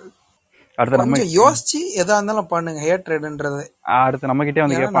 அடுத்து யோசிச்சு எதா இருந்தாலும் பண்ணுங்க. ஹேட்ரேட்ன்றது அடுத்து நம்ம கிட்டே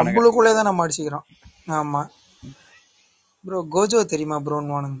வந்து கேட்பாங்க, நம்மளுக்குள்ளே தான் நம்ம அடிச்சுக்கிறோம். ஆமா ப்ரோ, கோஜோ தெரியுமா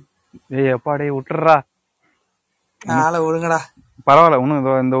ப்ரோன்னு வானுங்க. ஏய் அப்பாடே விட்டுறா, ஆளை ஒழுங்கடா. பரவாயில்ல,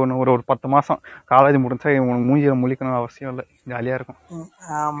 இன்னும் இந்த ஒரு 10 மாசம் காலேஜ் முடிஞ்சா உனக்கு மூஞ்சில முழிக்கணும் அவசியம் இல்லை, ஜாலியா இருக்கும்.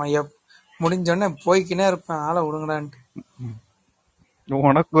 ஆமா முடிஞ்சோடனே போய்க்கினே இருப்பேன், ஆளை விடுங்கடான்ட்டு.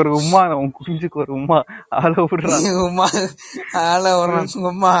 உனக்கு ஒரு உமா, உன் குஞ்சுக்கு ஒரு உமா, ஆள விடுறா. உமா ஆள ஒரு நிமிஷம்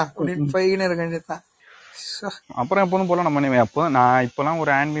உமா அப்படின்னு போயின்னு இருக்க வேண்டியதுதான். அப்புறம் எப்போதும் போல நம்ம எப்போ நான் இப்பெல்லாம்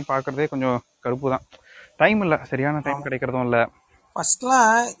ஒரு ஆனிமி பாக்குறதே கொஞ்சம் கடுப்பு தான். டைம் இல்ல, சரியான டைம் கிடைக்கிறதும் இல்ல.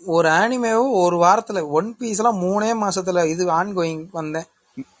 ஃபர்ஸ்ட்லாம் ஒரு ஆனிமேவோ ஒரு வாரத்துல, ஒன் பீஸ் எல்லாம் 3 மாசத்துல இது ஆன் கோயிங் வந்தேன்.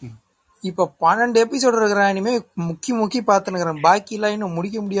 இப்ப 12 எபிசோடு இருக்கிற ஆனிமே முக்கி பாத்துனுக்குறேன். பாக்கி எல்லாம் இன்னும்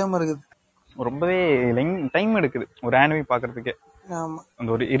முடிக்க முடியாம இருக்குது. ரொம்பவே டைம் எடுக்குது ஒரு ஆனிமி பாக்குறதுக்கே. ஆமா, அந்த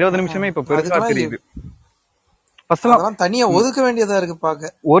ஒரு 20 நிமிஷமே இப்ப பெருசா தெரியுது. தனியா ஒதுக்க வேண்டியதா இருக்கு பாக்க.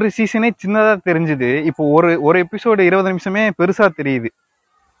 ஒரு சீசனே சின்னதா தெரிஞ்சுது, இப்போ ஒரு எபிசோடு 20 நிமிஷமே பெருசா தெரியுது.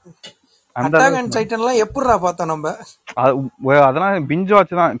 அட்டாக் அண்ட் டைட்டன்லாம் எப்படிடா பார்த்தோம் நம்ம? அதெல்லாம் பிஞ்ச்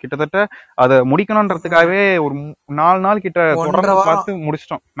வாட்ச் தான். கிட்டத்தட்ட அதை முடிக்கணும்ன்றதுக்காகவே ஒரு 4 நாள் கிட்ட தொடர்ந்து பார்த்து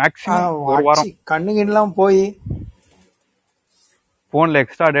முடிச்சிட்டோம். மேக்ஸிமம் ஒரு வாரம். கண்ணுகின்லாம் போய் போன்ல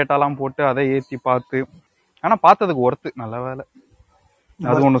எக்ஸ்ட்ரா டேட்டாலாம் போட்டு அதை ஏத்தி பார்த்து, ஆனா பார்த்ததுக்கு ஒர்த்து. நல்ல வேலை,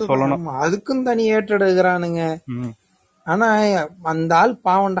 அது ஒண்ணு சொல்லணும். அதுக்கும் தனி ஏற்ற எடுக்கிறானுங்க. ஆனா அந்த ஆள்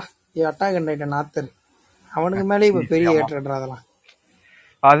பாவண்டா, அட்டாக் அண்ட் டைட்டன் ஆத்தர், அவனுக்கு மேலே இப்ப பெரிய ஏற்ற. அதெல்லாம்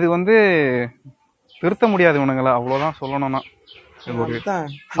அது வந்து திருத்த முடியாது இவனுங்களா, அவ்வளவுதான் சொல்லணும்னா. ஒரு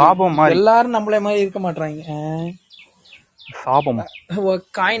சாபம் மாதிரி. எல்லாரும் நம்மளே மாதிரி இருக்க மாட்டாங்க. சாபம்.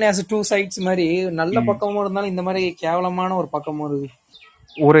 காயின் ஹேஸ் டூ சைட்ஸ் மாதிரி, நல்ல பக்கமும் இருந்தாலும் இந்த மாதிரி கேவலமான ஒரு பக்கமும் இருக்கு.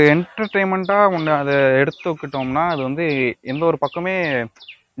 ஒரு என்டர்டெயின்மெண்டா ஒண்ணு அதை எடுத்துக்கிட்டோம்னா அது வந்து எந்த ஒரு பக்கமே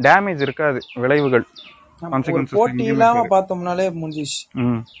டேமேஜ் இருக்காது. விளைவுகள் போட்டி இல்லாம பார்த்தோம்னாலே முடிஞ்சிச்சு.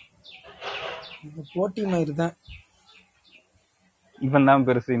 போட்டி மாதிரி தான். இவன் தான்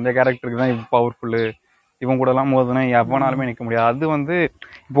பெருசு, இந்த கேரக்டருக்கு தான் இவன் பவர்ஃபுல்லு, இவன் கூட எல்லாம் மோதுனா எவனாலுமே நிக்க முடியாது. அது வந்து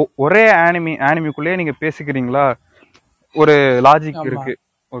இப்போ ஒரே ஆனிமிக்குள்ளேயே நீங்க பேசிக்கிறீங்களா, ஒரு லாஜிக் இருக்கு.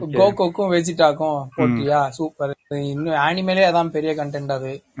 கோகோக்கும் வெஜிடாக்கும் போட்டியா, சூப்பர். இன்னும் ஆனிமேலே அதான் பெரிய கண்டென்ட்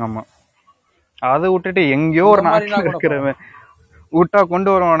அது. ஆமா, அதை விட்டுட்டு எங்கேயோ ஒரு நாட்டுல இருக்கிறவன் விட்டா கொண்டு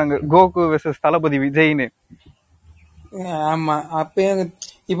வருவானுங்க கோகு வெர்சஸ் தளபதி விஜய்னு. ஆமா, அப்ப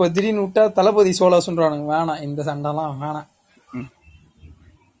இப்ப திடீர்னு விட்டா தளபதி சோழா சொல்றானுங்க. வேணாம், இந்த சண்டைலாம் வேணாம்,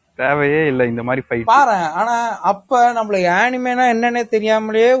 தேவையே இல்ல இந்த மாதிரி ஃபைட் பாரு. ஆனா அப்ப நம்மளுக்கு ஆனிமேனா என்னன்னே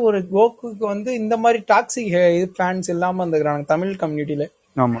தெரியாமலே ஒரு கோகுக்கு வந்து இந்த மாதிரி டாக்ஸிக் ஃபேன்ஸ் இல்லாம இருந்துக்கிறாங்க தமிழ் கம்யூனிட்டில.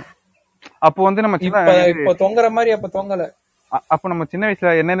 ஆமா, அப்போ வந்து நம்ம இப்ப தொங்குற மாதிரி அப்ப தொங்கல. அப்ப நம்ம சின்ன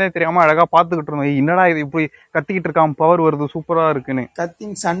வயசுல என்னன்னே தெரியாம அழகா பாத்துக்கிட்டு இருந்தோம். என்னடா இது இப்படி கத்திக்கிட்டு இருக்கான், பவர் வருது, சூப்பரா இருக்குன்னு கத்தி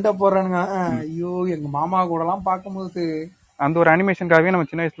சண்டை போடுறானுங்க. ஐயோ, எங்க மாமா கூட எல்லாம் பாக்கும்போது அந்த ஒரு அனிமேஷனுக்காகவே நம்ம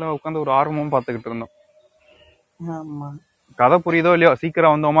சின்ன வயசுல உட்காந்து ஒரு ஆர்வமும் பாத்துக்கிட்டு இருந்தோம். ஆமா, கதை புரியுதோ இல்லையோ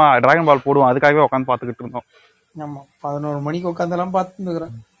சீக்கிரம் வந்தோமா டிராகன் பால் போடுவோம், அதுக்காகவே உட்காந்து பாத்துக்கிட்டு இருந்தோம். ஆமா, 11 மணிக்கு உட்காந்து எல்லாம்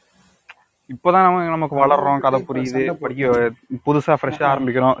பாத்துக்கிறேன். இப்பதான் நமக்கு வளர்றோம், கதை புரியுது, படிக்க புதுசா ஃப்ரெஷ்ஷா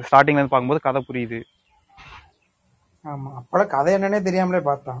ஆரம்பிக்கிறோம். ஸ்டார்டிங்ல இருந்து பார்க்கும்போது கதை புரியுது. ஆமா, அப்பெல்லாம் கதை என்னன்னே தெரியாமலே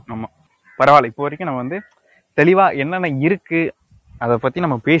பார்த்தோம். ஆமா, பரவாயில்ல. இப்போ வரைக்கும் நம்ம வந்து தெளிவா என்னென்ன இருக்கு அதை பத்தி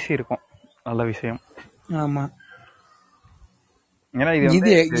நம்ம பேசி இருக்கோம். நல்ல விஷயம். ஆமா, ஏன்னா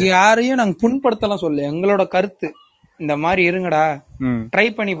இது யாரையும் நாங்க புண்படுத்தலாம் சொல்ல, எங்களோட கருத்து. இந்த மாதிரி இருங்கடா, ட்ரை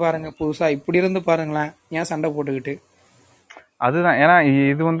பண்ணி பாருங்க, புதுசா இப்படி இருந்து பாருங்களேன், ஏன் சண்டை போட்டுக்கிட்டு. அதுதான். ஏன்னா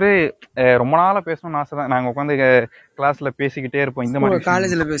இது வந்து ரொம்ப நாளா பேசணும்னு ஆசை தான். நாங்க உட்காந்து கிளாஸ்ல பேசிக்கிட்டே இருப்போம் இந்த மாதிரி,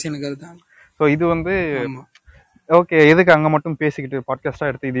 காலேஜ்ல பேசினு. ஸோ இது வந்து ஓகே, எதுக்கு அங்க மட்டும் பேசிக்கிட்டு பாட்காஸ்டா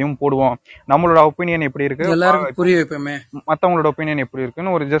எடுத்து இதையும் போடுவோம். நம்மளோட ஒப்பீனியன் எப்படி இருக்கு, எல்லாருக்கும் புரிய வைப்போமே, மத்தவங்களோட ஒப்பீனியன் எப்படி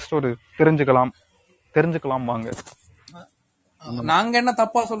இருக்குன்னு ஒரு ஜஸ்ட் ஒரு தெரிஞ்சுக்கலாம் வாங்க. நாங்க என்ன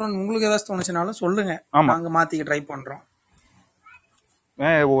தப்பா சொல்றோம், உங்களுக்கு ஏதாச்சும் தோணுச்சுனாலும் சொல்லுங்க, நாங்க மாத்திக்க ட்ரை பண்றோம்.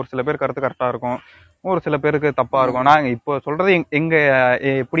 ஒரு சில பேர் கருத்து கரெக்டா இருக்கும், ஒரு சில பேருக்கு தப்பா இருக்கும். நாங்க இப்போ சொல்றது எங்க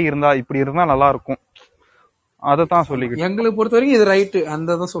எப்படி இருந்தா இப்படி இருந்தா நல்லா இருக்கும், அதத்தான் சொல்லிக்கிட்டு. எங்களுக்கு பொறுத்த வரைக்கும் இது ரைட்டு,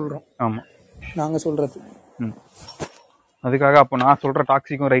 அந்த தான் சொல்றோம். ஆமா, நாங்க சொல்றது. அதுக்காக அப்போ நான் சொல்ற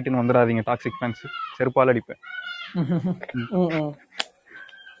டாக்ஸிக்கும் ரைட்டுன்னு வந்துடாதீங்க. டாக்ஸிக் ஃபேன்ஸ் செருப்பால் அடிப்பேன்.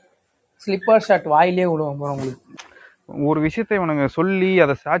 ஸ்லிப்பர் ஷாட் வாயிலே விடுவோம். உங்களுக்கு ஒரு விஷயத்தை இவனுங்க சொல்லி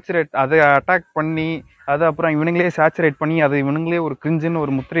அதை அட்டாக் பண்ணி அதை அப்புறம் இவனுங்களே சேச்சுரேட் பண்ணி அதை இவனுங்களே ஒரு கிரிஞ்சுன்னு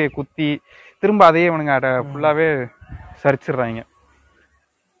ஒரு முத்திரையை குத்தி திரும்ப அதையே இவனுங்க ஃபுல்லாவே சரிச்சிடுறாங்க.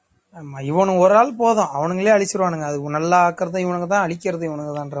 ஆமா, இவனுங்க ஒரு ஆள் போதும், அவனுங்களே அழிச்சிருவானுங்க. அது நல்லா ஆக்குறது இவனுங்க தான், அழிக்கிறது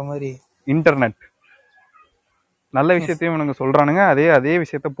இவனுங்க தான்ற மாதிரி. இன்டர்நெட் நல்ல விஷயத்தையும் இவனுங்க சொல்றானுங்க, அதே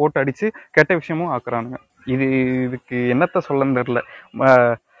விஷயத்த போட்டு அடிச்சு கெட்ட விஷயமும் ஆக்குறானுங்க. இதுக்கு என்னத்த சொல்லன்னு தெரியல.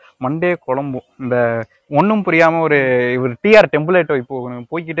 மண்டே குழம்பும். இந்த ஒன்னும் புரியாம ஒரு டிஆர் டெம்ப்ளேட் இப்போ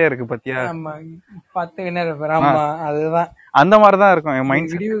போய்கிட்டே இருக்கு பத்தியா, 10 அதுதான் அந்த மாதிரிதான் இருக்கும் என்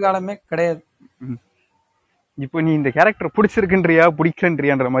மைண்ட். விடிவு காலமே கிடையாது. இப்போ நீ இந்த கேரக்டர் பிடிச்சிருக்குன்றியா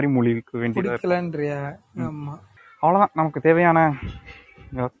பிடிக்கலன்றியான்ற மாதிரி மொழிக்கு வேண்டிய. ஆமா, அவ்வளவுதான். நமக்கு தேவையான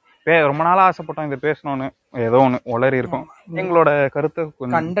ரொம்ப நாளா ஆசைப்பட்டோம் இதை பேசணும்னு, ஏதோ ஒண்ணு உளறி இருக்கும். எங்களோட கருத்து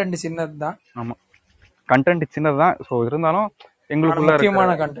கண்டென்ட் சின்னதுதான். ஆமா, கண்டென்ட் சின்னதுதான். ஸோ இருந்தாலும் எங்களுக்குள்ள இருக்கிற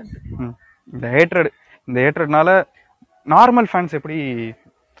முக்கியமான கண்டென்ட். இந்த ஹேட்ரட்னால நார்மல் ஃபேன்ஸ் எப்படி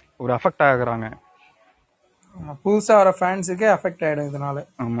ஒரு அஃபெக்ட் ஆகுறாங்க. புதுசா வர ஃபேன்ஸுக்கே அஃபெக்ட் ஆயிடும் இதனால.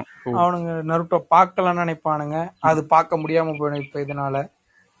 ஆமா, அவனுங்க நருட்டோ பார்க்கலன்னு நினைப்பானுங்க, அது பார்க்க முடியாம போயிடும் இப்ப இதனால.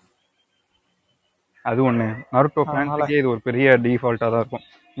 அது ஒண்ணு. நருட்டோ ஃபேன்ஸுக்கே இது ஒரு பெரிய டிஃபால்ட்டா தான் இருக்கும்.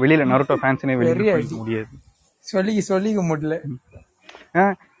 வெளியில நருட்டோ ஃபேன்ஸ்னே வெளியில போக முடியாது, சொல்லிக்க முடியல.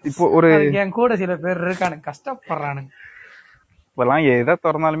 இப்போ ஒரு என் கூட சில பேர் இருக்கானுங்க, கஷ்டப்படுறானுங்க. இப்பெல்லாம் எதை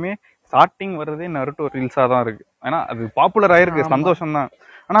திறந்தாலுமே ஸ்டார்டிங் வர்றதே நருட்டோ ரீல்ஸா தான் இருக்கு. ஏன்னா அது பாப்புலர் ஆயிருக்கு, சந்தோஷம் தான்.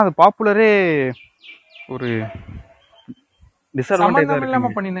 ஆனா அது பாப்புலரே ஒரு டிஸ்அட்வான்டேஜா இல்லாம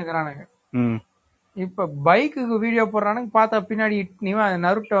பண்ணினுக்குறானுங்க. ம் இப்ப பைக்குக்கு வீடியோ போடுறானுங்க, பார்த்தா பின்னாடி நீ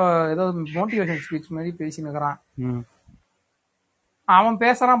நருட்டோ ஏதோ மோட்டிவேஷன் ஸ்பீச் மாதிரி பேசினுக்கிறான். அவன்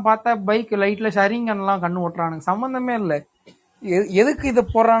பேசுறான், பார்த்தா பைக் லைட்ல ஷரிங்கன்லாம் கண்ணு ஓட்டுறானுங்க, சம்பந்தமே இல்ல. எதுக்கு இதை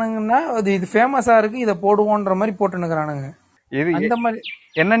போடுறானுங்கன்னா இது ஃபேமஸா இருக்கு, இதை போடுவோன்ற மாதிரி போட்டுனுக்குறானுங்க. அந்த மாதிரி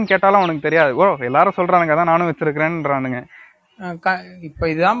என்னன்னு கேட்டாலும் அவனுக்கு தெரியாது. ஓ எல்லாரும் சொல்றானுங்க, அதான் நானும் வச்சிருக்கிறேன்றானுங்க. இப்ப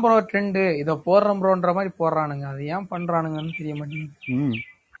இதுதான் ப்ரோ ட்ரெண்டு, இதை போடுறோம் ப்ரோன்ற மாதிரி போடுறானுங்க. அது ஏன் பண்றானுங்கன்னு தெரிய மாட்டேங்குது.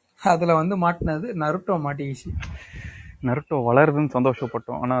 அதுல வந்து மாட்டினது நருட்டோ மாட்டிக்கிச்சு. நருட்டோ வளருதுன்னு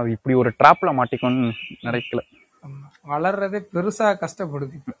சந்தோஷப்பட்டோம், ஆனா அது இப்படி ஒரு ட்ராப்ல மாட்டிக்கணும்னு நினைக்கல. வளர்றதே பெருசா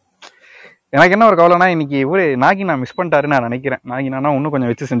கஷ்டப்படுது. எனக்கு என்ன ஒரு கவலைனா, இன்னைக்கு இவரு நாகினா மிஸ் பண்ணிட்டாருன்னு நான் நினைக்கிறேன். நாகினா இன்னும்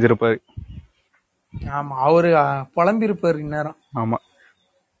கொஞ்சம் வச்சு செஞ்சிருப்பாரு. ஆமா, அவரு புலம்பிருப்பாரு இந்நேரம். ஆமா,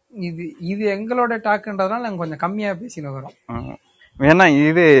 இது எங்களோட டாக்குன்றதுனால நாங்க கொஞ்சம் கம்மியா பேசினு வரோம். ஏன்னா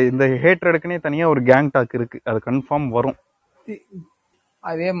இது இந்த ஹேட்ரடுக்குன்னே தனியா ஒரு கேங் டாக் இருக்கு, அது கன்ஃபார்ம் வரும்.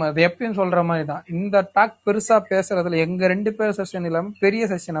 அதே மாதிரி எப்பயும் சொல்ற மாதிரி தான், இந்த டாக் பெருசா பேசுறதுல எங்க 2 பேர் செஷன் இல்லாம பெரிய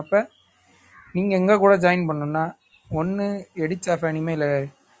செஷன் அப்ப நீங்க எங்க கூட ஜாயின் பண்ணணும்னா, ஒன்னு எடிட்ஸ் ஆஃப் அனிமே இல்ல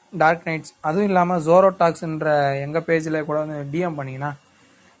டார்க் நைட்ஸ், அதுவும் இல்லாம ஜோரோ டாக்ஸ்ன்ற எங்க பேஜ்ல கூட வந்து டிஎம் பண்ணீங்கன்னா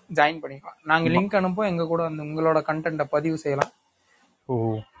ஜாயின் பண்ணிக்கலாம். நாங்க லிங்க் அனுப்போம், எங்க கூட வந்து உங்களோட கண்டென்ட்டை பதிவு செய்யலாம்,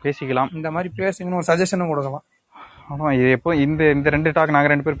 பேசிக்கலாம். இந்த மாதிரி பேசுங்கன்னு ஒரு சஜஷனும் கொடுக்கலாம். ஆமா, இது எப்போ இந்த 2 டாக் நாங்க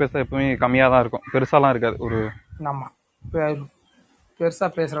 2 பேர் பேச எப்பவுமே கம்மியா தான் இருக்கும், பெருசாலாம் இருக்காது. ஒரு ஆமா, பெருசா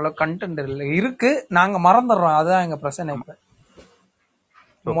பேசுற அளவுக்கு கண்டென்ட் இல்லை இருக்கு, நாங்க மறந்துடுறோம், அதுதான் எங்க பிரச்சனை.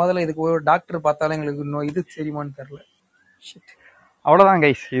 இப்ப முதல்ல இதுக்கு ஒரு டாக்டர் பார்த்தாலும் எங்களுக்கு இது தெரியுமான்னு தெரியல. அவ்வளவுதான்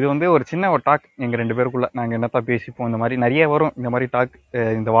கைஸ், இது வந்து ஒரு சின்ன ஒரு டாக் எங்க 2 பேருக்குள்ள. நாங்க என்னத்தான் பேசிப்போம், இந்த மாதிரி நிறைய வரும் இந்த மாதிரி டாக்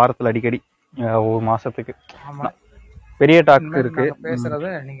இந்த வாரத்துல அடிக்கடி, ஒரு மாசத்துக்கு பெரிய டாக் இருக்கு பேசுறத.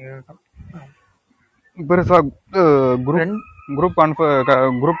 நீங்க பெருசா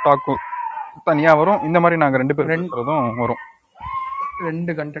குரூப் டாக்கும் தனியா வரும், இந்த மாதிரி நாங்க 2 பேர் பேசுறதும் வரும்.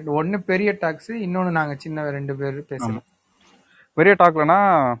 2 கண்டென்ட், ஒன்னு பெரிய டாக்ஸ், இன்னொன்னு நாங்க சின்ன 2 பேர் பேசலாம். பெரிய டாக்லனா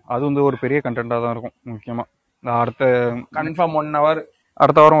அது வந்து ஒரு பெரிய கண்டென்ட்டா தான் இருக்கும். முக்கியமா அடுத்த கன்ஃபார்ம் 1 hour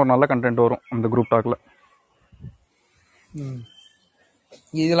அடுத்த வாரம் ஒரு நல்ல கண்டென்ட் வரும் அந்த குரூப் டாக்ல.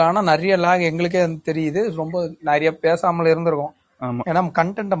 இதுல ஆனா நிறைய லாக் எங்களுக்கே தெரியுது, ரொம்ப நிறைய பேசாமல் இருந்திருக்கோம். ஏன்னா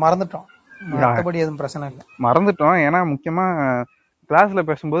கண்டென்ட்டை மறந்துட்டோம், மற்றபடி எதுவும் பிரச்சனை இல்லை. மறந்துட்டோம், ஏன்னா முக்கியமா கிளாஸ்ல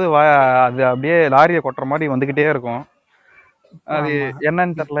பேசும்போது அது அப்படியே லாரியை கொட்டுற மாதிரி வந்துகிட்டே இருக்கும். அது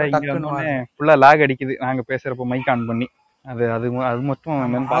என்னன்னு தெரியல, இங்க வந்தோடனே ஃபுல்லா லாக் அடிக்குது நாங்க பேசுறப்போ மைக் ஆன் பண்ணி. அது அது அது மட்டும்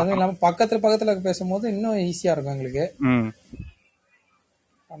அதுவும் இல்லாம பக்கத்துல பேசும்போது இன்னும் ஈஸியா இருக்கும் எங்களுக்கு.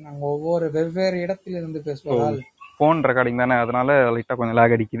 நாங்க ஒவ்வொரு வெவ்வேறு இடத்துல இருந்து பேசுவோம், போன் ரெக்கார்டிங் தானே, அதனால லைட்டா கொஞ்சம்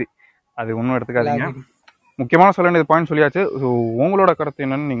லாக் அடிக்குது. அது ஒன்றும் எடுத்துக்காதீங்க. முக்கியமான சொல்ல வேண்டியது பாயிண்ட் சொல்லியாச்சு. உங்களோட கருத்து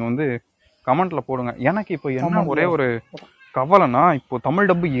என்னன்னு நீங்க வந்து கமெண்ட்ல போடுங்க. எனக்கு இப்போ என்ன ஒரே ஒரு கவலைன்னா, இப்போ தமிழ்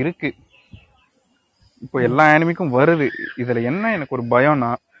டப்பு இருக்கு, இப்போ எல்லா அனிமிக்கும் வருது. இதுல என்ன எனக்கு ஒரு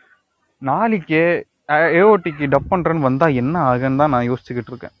பயம்னா, நாளைக்கே ஏஓடிக்கு டப் பண்றேன்னு வந்தா என்ன ஆகுன்னு தான் நான்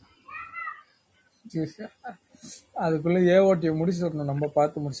யோசிச்சுக்கிட்டு இருக்கேன். அதுக்குள்ள ஏஓடியை முடிச்சிடணும், நம்ம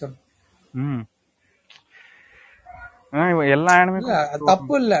பார்த்து முடிச்சிடணும். எல்லா அனிமிக்கும்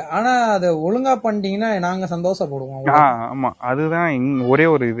தப்பு இல்ல, ஆனா அதை ஒழுங்கா பண்ணிட்டீங்கன்னா நாங்க சந்தோஷப்படுவோம். ஆமா, அதுதான் ஒரே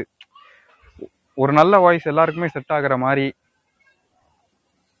ஒரு இது, ஒரு நல்ல வாய்ஸ் எல்லாருக்குமே செட் ஆகுற மாதிரி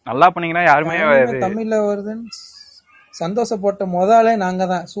நல்லா பண்ணீங்கன்னா யாருமே தமிழ்ல வருதுன்னு சந்தோஷப்பட்ட முதலே நாங்க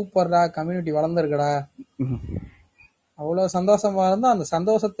தான். சூப்பர்டா, கம்யூனிட்டி வளர்ந்துருக்கடா, அவ்வளவு சந்தோஷமா இருந்தா அந்த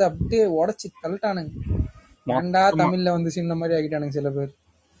சந்தோஷத்தை அப்படியே உடைச்சு தள்ளிட்டானுங்க. ஏன்டா தமிழ்ல வந்து சின்ன மாதிரி ஆகிட்டானுங்க சில பேர்,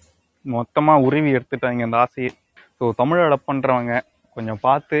 மொத்தமா உருவி எடுத்துட்டாங்க அந்த ஆசையை. ஸோ தமிழ் டப் பண்றவங்க கொஞ்சம்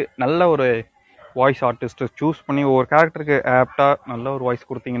பார்த்து நல்ல ஒரு வாய்ஸ் ஆர்டிஸ்ட் சூஸ் பண்ணி ஒவ்வொரு கேரக்டருக்கு ஆப்டா நல்ல ஒரு வாய்ஸ்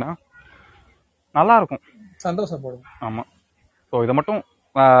கொடுத்தீங்கன்னா நல்லா இருக்கும், சந்தோஷப்படும். ஆமா, ஸோ இதை மட்டும்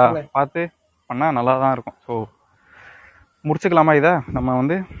பார்த்து பண்ணா நல்லா தான் இருக்கும். ஸோ முடிச்சுக்கலாமா இதை? நம்ம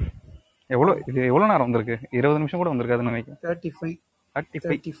வந்து எவ்வளோ நேரம் வந்திருக்கு? 20 நிமிஷம் கூட வந்திருக்காதுன்னு நினைக்கிறேன்.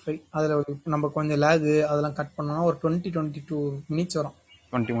 35. அதுல நம்ம கொஞ்சம் லேக் அதெல்லாம் கட் பண்ணோம்னா ஒரு 22 மினிட்ஸ் வரும்.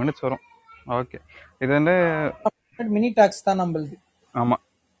 20 மினிட்ஸ் வரும். ஓகே, இது வந்து மினி டாக்ஸ் தான் நம்மளுக்கு. ஆமா,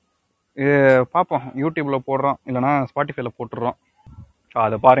 பார்ப்போம், யூடியூப்பில் போடுறோம், இல்லைனா ஸ்பாட்டிஃபைல போட்டுடுறோம்.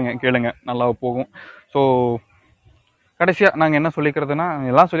 அதை பாருங்கள், கேளுங்க, நல்லா போகும். ஸோ கடைசியாக நாங்கள் என்ன சொல்லிக்கிறதுனா,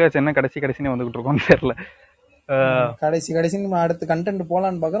 எல்லாம் சொல்லியாச்சு, என்ன கடைசின்னு வந்துக்கிட்டு இருக்கோம்னு தெரியல. கடைசின்னு அடுத்த கண்டென்ட்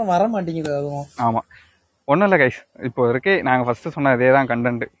போகலான்னு பார்க்குறோம், வர மாட்டேங்குது அதுவும். ஆமாம், ஒன்றும் இல்லை கைஸ், இப்போ இருக்கே நாங்கள் ஃபஸ்ட்டு சொன்ன இதே தான்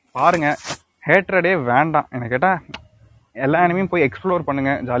கண்டென்ட். பாருங்கள், ஹேட்ரடே வேண்டாம் என்ன கேட்டால். எல்லா அனிமையும் போய் எக்ஸ்ப்ளோர்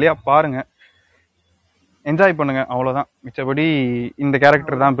பண்ணுங்கள், ஜாலியாக பாருங்கள், என்ஜாய் பண்ணுங்கள், அவ்வளோதான். மிச்சபடி இந்த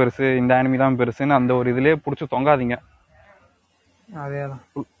கேரக்டர் தான் பெருசு, இந்த அனிமி தான் பெருசுன்னு அந்த ஒரு இதுலேயே பிடிச்சி தொங்காதீங்க. அதே தான்,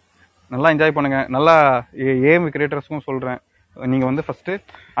 நல்லா என்ஜாய் பண்ணுங்கள். நல்லா ஏஎம் கிரியேட்டர்ஸுக்கும் சொல்கிறேன், நீங்கள் வந்து ஃபஸ்ட்டு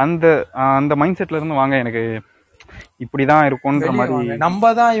அந்த அந்த மைண்ட் செட்லேருந்து வாங்க. எனக்கு இப்படி தான் இருக்கும்ன்ற மாதிரி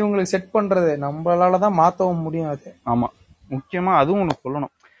நம்ம தான் இவங்களுக்கு செட் பண்ணுறது, நம்மளால தான் மாற்றவும் முடியும் அது. ஆமாம், முக்கியமாக அதுவும் ஒன்று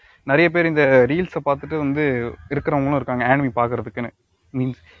சொல்லணும். நிறைய பேர் இந்த ரீல்ஸை பார்த்துட்டு வந்து இருக்கிறவங்களும் இருக்காங்க ஆனிமி பார்க்குறதுக்குன்னு.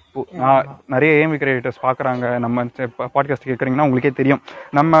 மீன்ஸ் இப்போ நிறைய ஏஎம்வி கிரியேட்டர்ஸ் பார்க்குறாங்க. நம்ம பாட்காஸ்ட் கேட்குறீங்கன்னா உங்களுக்கே தெரியும்,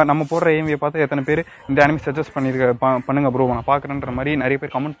 நம்ம போடுற ஏஎம்வியை பார்த்து எத்தனை பேர் இந்த அனிமி சஜஸ்ட் பண்ணுங்க ப்ரோ நான் பார்க்குறேன்ற மாதிரி நிறைய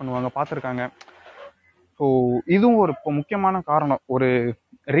பேர் கமெண்ட் பண்ணுவாங்க, பார்த்துருக்காங்க. ஸோ இதுவும் ஒரு இப்போ முக்கியமான காரணம், ஒரு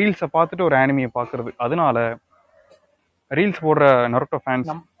ரீல்ஸை பார்த்துட்டு ஒரு அனிமியை பார்க்குறது. அதனால ரீல்ஸ் போடுற Naruto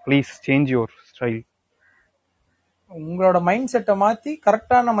fans, please change your style. உங்களோட மைண்ட் செட்டை மாற்றி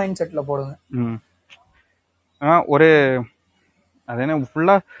கரெக்டான மைண்ட் செட்டில் போடுங்க. ஒரு அது என்ன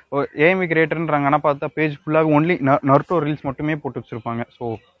ஃபுல்லாக ஏஎம்வி கிரியேட்டர்ன்றாங்க, ஆனால் பார்த்தா பேஜ் ஃபுல்லாக ஒன்லி நருட்டோ ரீல்ஸ் மட்டுமே போட்டு வச்சுருப்பாங்க. ஸோ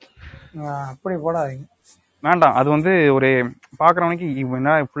அப்படி போடாதீங்க, வேண்டாம். அது வந்து ஒரு பார்க்குறவனுக்கு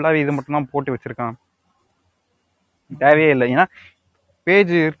என்ன ஃபுல்லாகவே இது மட்டும்தான் போட்டு வச்சுருக்கான், தேவையே இல்லை. ஏன்னா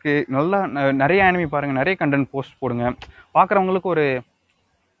பேஜ் இருக்கு, நல்லா நிறைய அனிமி பாருங்க, நிறைய கண்டென்ட் போஸ்ட் போடுங்க. பார்க்குறவங்களுக்கு ஒரு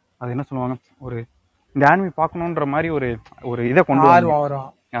அது என்ன சொல்லுவாங்க, ஒரு இந்த அனிமி பார்க்கணுன்ற மாதிரி ஒரு இதை கொண்டு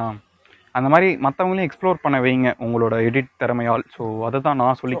வரும். அந்த மாதிரி மற்றவங்களையும் எக்ஸ்ப்ளோர் பண்ண வைங்க உங்களோட எடிட் திறமையால். ஸோ அதை தான்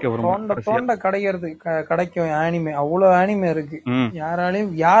நான் சொல்லிக்க விரும்புகிறேன். கிடைக்கும் ஆனிமே, அவ்வளோ ஆனிமே இருக்கு.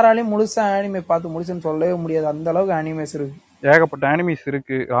 யாராலையும் முழுசா ஆனிமே பார்த்து முடிச்சுன்னு சொல்லவே முடியாது, அந்த அளவுக்கு ஆனிமேஸ் இருக்கு, ஏகப்பட்ட ஆனிமேஸ்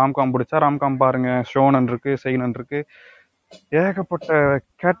இருக்கு. ராம்காம் பிடிச்சா ராம்காம் பாருங்க, ஷோனன் இருக்கு, செயினன் இருக்கு, ஏகப்பட்ட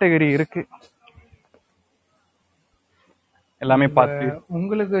கேட்டகரி இருக்கு. எல்லாமே பார்த்து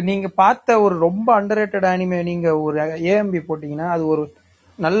உங்களுக்கு நீங்க பார்த்த ஒரு ரொம்ப அண்டர்ரேட்டட் அனிமே நீங்க ஒரு ஏஎம்பி போட்டீங்கன்னா அது ஒரு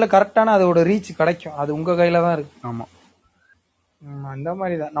நல்ல கரெக்டான அதோட ரீச் கிடைக்கும், அது உங்க கையில தான் இருக்கு. ஆமா, அந்த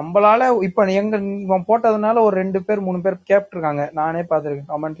மாதிரி தான் நம்மளால இப்ப எங்க போட்டதுனால ஒரு 2 பேர் 3 பேர் கேப்டிருக்காங்க, நானே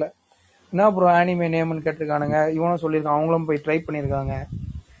பார்த்துருக்கேன் கமெண்ட்ல, என்ன ப்ரோ அனிமே நேம்னு கேட்டிருக்கானுங்க, இவனும் சொல்லியிருக்கான், அவங்களும் போய் ட்ரை பண்ணிருக்காங்க.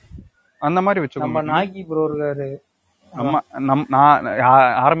 அந்த மாதிரி வச்சு நம்ம நாகி ப்ரோ இருக்காரு.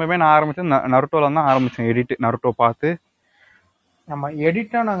 நான் ஆரம்பிச்சேன் நருட்டோல தான் ஆரம்பிச்சேன், எடிட் நருட்டோ பார்த்து. நம்ம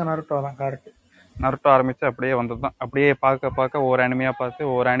எடிட்டா நாங்க நருட்டோ தான், கரெக்ட். நருட்டோ ஆரம்பிச்சு அப்படியே வந்தது தான். அப்படியே பார்க்க ஒரு அனிமையா பார்த்து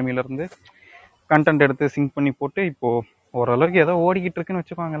ஒரு அனிமையில இருந்து கண்டென்ட் எடுத்து சிங்க் பண்ணி போட்டு இப்போ ஓரளவுக்கு ஏதோ ஓடிக்கிட்டு இருக்குன்னு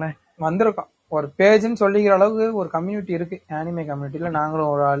வச்சுக்கோங்களேன். வந்திருக்கோம், ஒரு பேஜ்னு சொல்லிக்கிற அளவுக்கு ஒரு கம்யூனிட்டி இருக்கு அனிமே கம்யூனிட்டியில,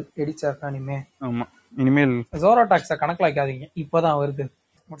 நாங்களும் ஒரு ஆள் எடிச்சர் அனிமே. ஆமா, இனிமேல் ஜோரோ டாக்ஸை கணக்கில் வைக்காதீங்க, இப்போதான் வருது,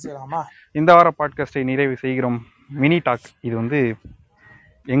 முடிச்சுக்கலாமா? இந்த வார பாட்காஸ்டை நிறைவு செய்கிறோம். மினி டாக், இது வந்து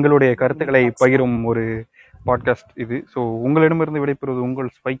எங்களுடைய கருத்துக்களை பகிரும் ஒரு பாட்காஸ்ட் இது. ஸோ உங்களிடமிருந்து விடைபெறுவது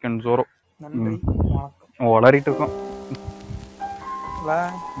உங்கள் ஸ்பைக் அண்ட் ஜோரோ. நன்றி, வணக்கம். வளரிட்டு இருக்கோம்.